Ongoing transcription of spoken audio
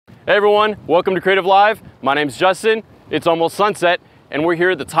Hey everyone, welcome to CreativeLive. My name's Justin. It's almost sunset, and we're here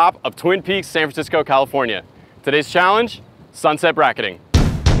at the top of Twin Peaks, San Francisco, California. Today's challenge, sunset bracketing.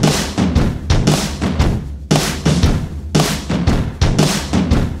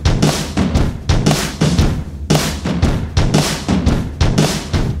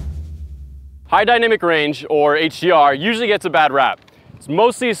 High dynamic range, or HDR, usually gets a bad rap. It's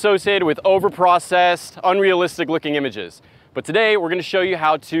mostly associated with overprocessed, unrealistic looking images. But today we're going to show you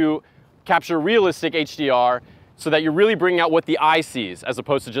how to capture realistic HDR so that you're really bringing out what the eye sees as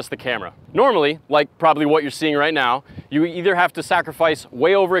opposed to just the camera. Normally, like probably what you're seeing right now, you either have to sacrifice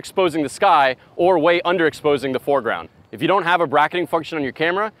way overexposing the sky or way underexposing the foreground. If you don't have a bracketing function on your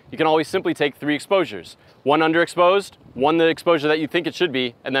camera, you can always simply take 3 exposures. One underexposed, one the exposure that you think it should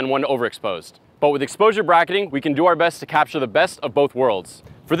be, and then one overexposed. But with exposure bracketing, we can do our best to capture the best of both worlds.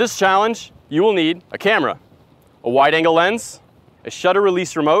 For this challenge, you will need a camera, a wide-angle lens, a shutter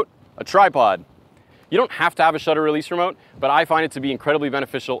release remote, a tripod. You don't have to have a shutter release remote, but I find it to be incredibly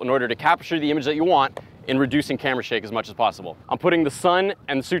beneficial in order to capture the image that you want in reducing camera shake as much as possible. I'm putting the sun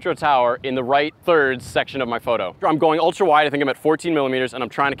and the Sutro Tower in the right thirds section of my photo. I'm going ultra wide, I think I'm at 14 millimeters, and I'm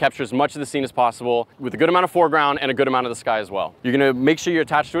trying to capture as much of the scene as possible with a good amount of foreground and a good amount of the sky as well. You're gonna make sure you're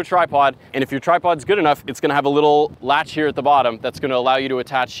attached to a tripod, and if your tripod's good enough, it's gonna have a little latch here at the bottom that's gonna allow you to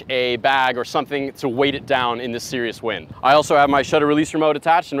attach a bag or something to weight it down in this serious wind. I also have my shutter release remote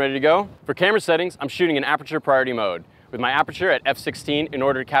attached and ready to go. For camera settings, I'm shooting in aperture priority mode with my aperture at f/16 in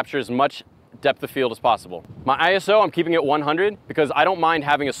order to capture as much depth of field as possible. My ISO, I'm keeping it 100 because I don't mind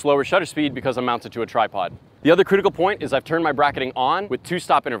having a slower shutter speed because I'm mounted to a tripod. The other critical point is I've turned my bracketing on with 2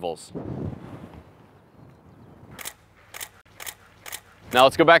 stop intervals. Now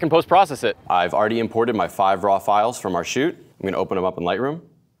let's go back and post-process it. I've already imported my 5 raw files from our shoot. I'm gonna open them up in Lightroom.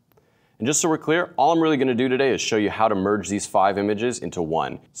 And just so we're clear, all I'm really gonna do today is show you how to merge these 5 images into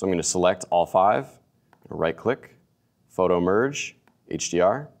one. So I'm gonna select all 5, right-click, Photo Merge,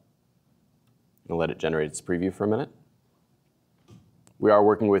 HDR. I'll let it generate its preview for a minute. We are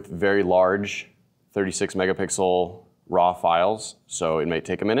working with very large 36 megapixel raw files, so it may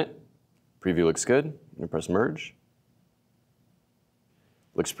take a minute. Preview looks good. I'm gonna press merge.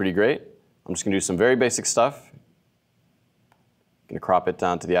 Looks pretty great. I'm just gonna do some very basic stuff. I'm gonna crop it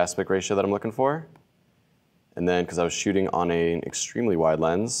down to the aspect ratio that I'm looking for. And then, because I was shooting on an extremely wide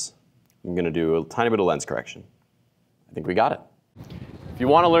lens, I'm gonna do a tiny bit of lens correction. I think we got it. If you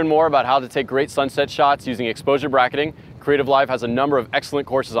want to learn more about how to take great sunset shots using exposure bracketing, CreativeLive has a number of excellent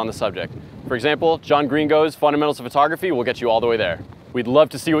courses on the subject. For example, John Gringo's Fundamentals of Photography will get you all the way there. We'd love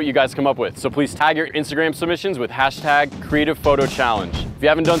to see what you guys come up with, so please tag your Instagram submissions with hashtag #CreativePhotoChallenge. If you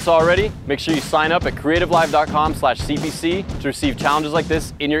haven't done so already, make sure you sign up at creativelive.com/CPC to receive challenges like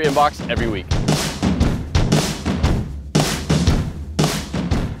this in your inbox every week.